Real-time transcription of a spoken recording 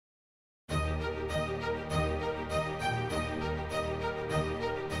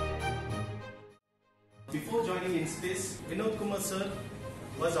Before joining in space, Vinod Kumar sir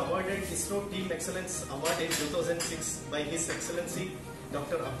was awarded ISRO Team Excellence Award in 2006 by His Excellency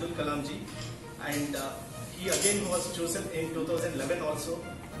Dr. Abdul Kalam ji, and he again was chosen in 2011 also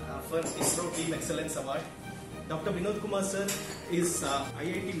for ISRO Team Excellence Award. Dr. Vinod Kumar sir is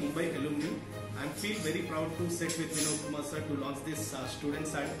IIT Mumbai alumni. I feel very proud to sit with Vinod Kumar sir to launch this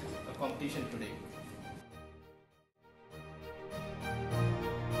StudentSat competition today.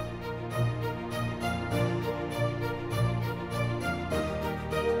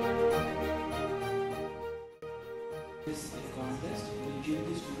 This contest will give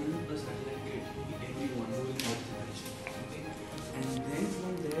the student a satellite kit, everyone who will participate. Okay? And then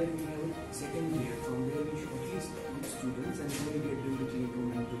from there we have a second year. From there we shortlist the students and then we get them to clean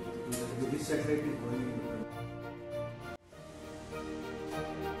room and to which satellite is going into.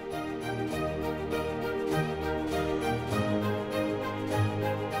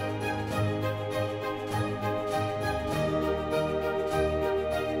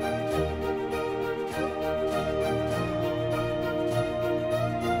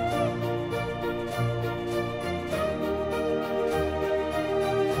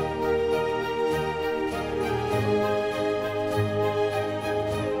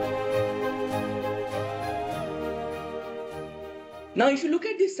 Now, if you look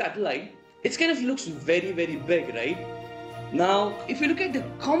at this satellite, it kind of looks very, very big, right? Now, if you look at the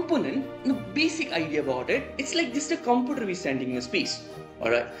component, the basic idea about it, it's like just a computer we're sending in space,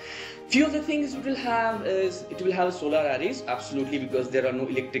 alright? Few of the things it will have is, it will have solar arrays, absolutely, because there are no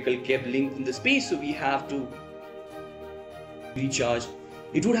electrical cabling in the space, so we have to recharge.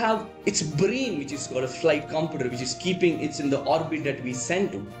 It would have its brain, which is called a flight computer, which is keeping it in the orbit that we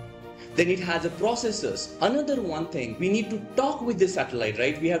send to. Then it has a processors. Another one thing, we need to talk with the satellite,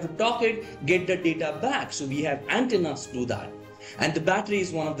 right? We have to talk it, get the data back. So we have antennas to do that. And the battery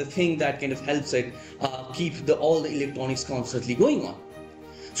is one of the things that kind of helps it keep all the electronics constantly going on.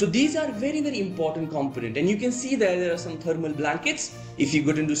 So these are very, very important component. And you can see there are some thermal blankets. If you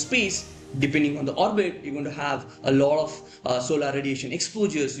go into space, depending on the orbit, you're going to have a lot of solar radiation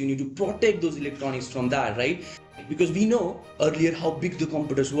exposures. You need to protect those electronics from that, right? Because we know earlier how big the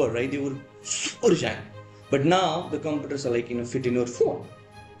computers were, right? They were super giant. But now the computers are like, fit in your phone.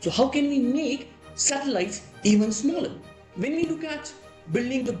 So how can we make satellites even smaller? When we look at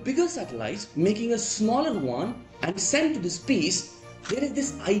building the bigger satellites, making a smaller one and send to the space, there is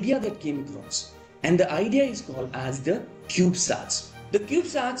this idea that came across. And the idea is called as the CubeSats. The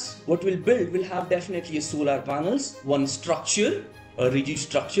CubeSats, what we'll build, will have definitely a solar panels, one structure, a rigid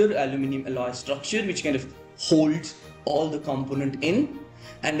structure, aluminum alloy structure, which kind of holds all the component in.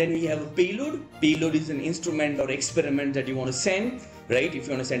 And then we have a payload. Payload is an instrument or experiment that you want to send, right? If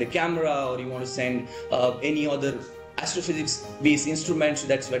you want to send a camera or you want to send any other astrophysics based instrument, so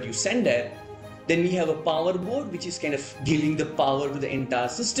that's what you send there. Then we have a power board, which is kind of giving the power to the entire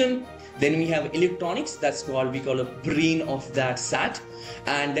system. Then we have electronics, that's called, we call a brain of that sat.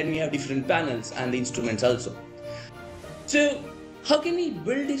 And then we have different panels and the instruments also. So how can we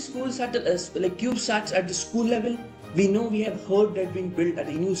build these school satellites, like CubeSats at the school level? We know we have heard that being built at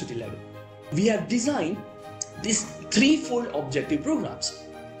the university level. We have designed these threefold objective programs.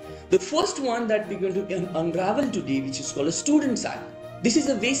 The first one that we're going to unravel today, which is called a StudentSat. This is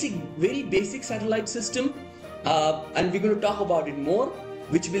a very basic satellite system, and we're going to talk about it more,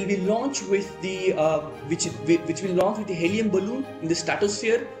 which will be launched with the which will launch with the helium balloon in the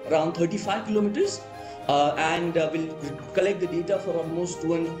stratosphere around 35 kilometers. And will collect the data for almost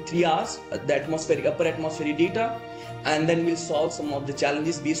 2 and 3 hours, the upper atmospheric data, and then we'll solve some of the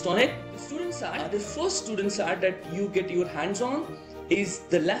challenges based on it. The StudentSat, the first StudentSat that you get your hands on is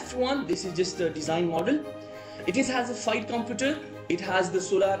the left one. This is just the design model. It has a flight computer, it has the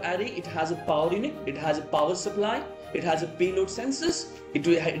solar array, it has a power unit, it has a power supply, it has a payload sensors,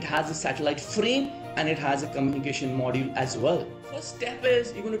 it has a satellite frame, and it has a communication module as well. First step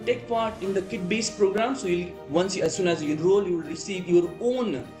is you're going to take part in the kit-based program. So as soon as you enroll, you will receive your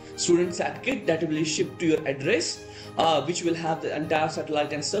own StudentSat kit that will be shipped to your address, which will have the entire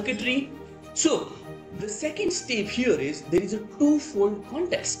satellite and circuitry. So the second step here is there is a twofold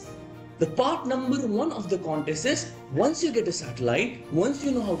contest. The part number 1 of the contest is once you get a satellite, once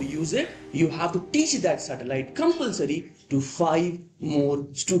you know how to use it, you have to teach that satellite compulsory to 5 more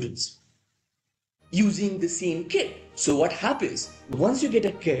students using the same kit. So what happens, once you get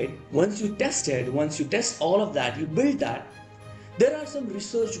a kit, once you test it, once you test all of that, you build that, there are some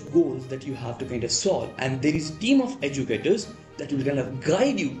research goals that you have to kind of solve, and there is a team of educators that will kind of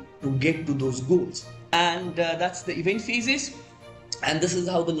guide you to get to those goals. And that's the event phases. And this is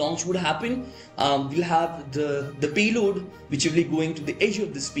how the launch would happen. We'll have the payload which will be going to the edge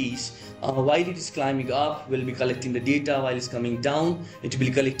of the space. While it is climbing up, we'll be collecting the data. While it's coming down, it will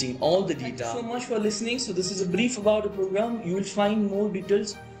be collecting all the data. Thank you so much for listening. So this is a brief about the program. You will find more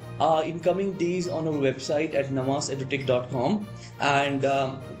details in coming days on our website at navarsedutech.com, and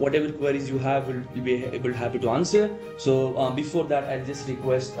whatever queries you have, we'll be happy to answer. So before that, I'll just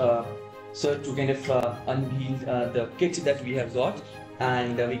request sir to kind of unveil the kit that we have got,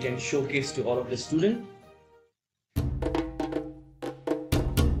 and we can showcase to all of the students.